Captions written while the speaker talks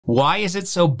Why is it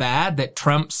so bad that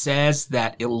Trump says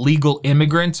that illegal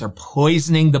immigrants are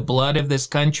poisoning the blood of this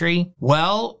country?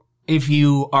 Well, if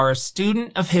you are a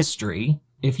student of history,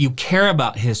 if you care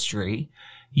about history,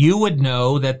 you would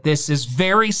know that this is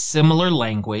very similar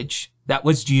language that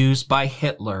was used by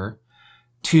Hitler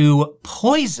to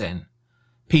poison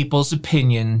people's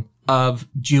opinion of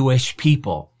Jewish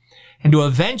people and to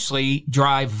eventually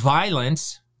drive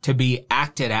violence to be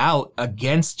acted out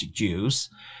against Jews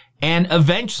and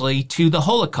eventually to the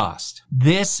Holocaust.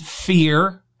 This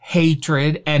fear,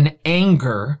 hatred, and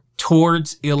anger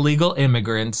towards illegal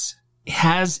immigrants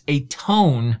has a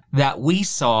tone that we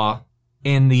saw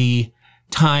in the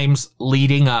times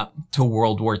leading up to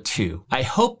World War II. I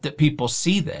hope that people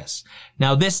see this.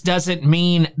 Now, this doesn't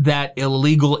mean that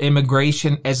illegal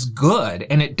immigration is good,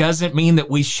 and it doesn't mean that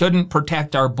we shouldn't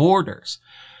protect our borders.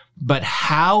 But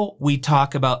how we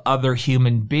talk about other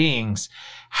human beings,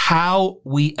 how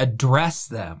we address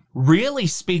them, really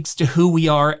speaks to who we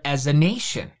are as a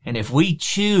nation. And if we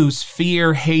choose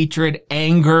fear, hatred,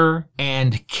 anger,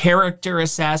 and character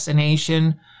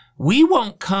assassination, we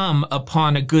won't come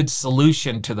upon a good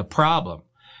solution to the problem.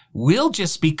 We'll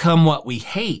just become what we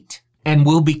hate, and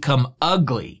we'll become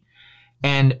ugly,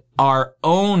 and our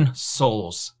own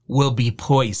souls will be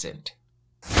poisoned.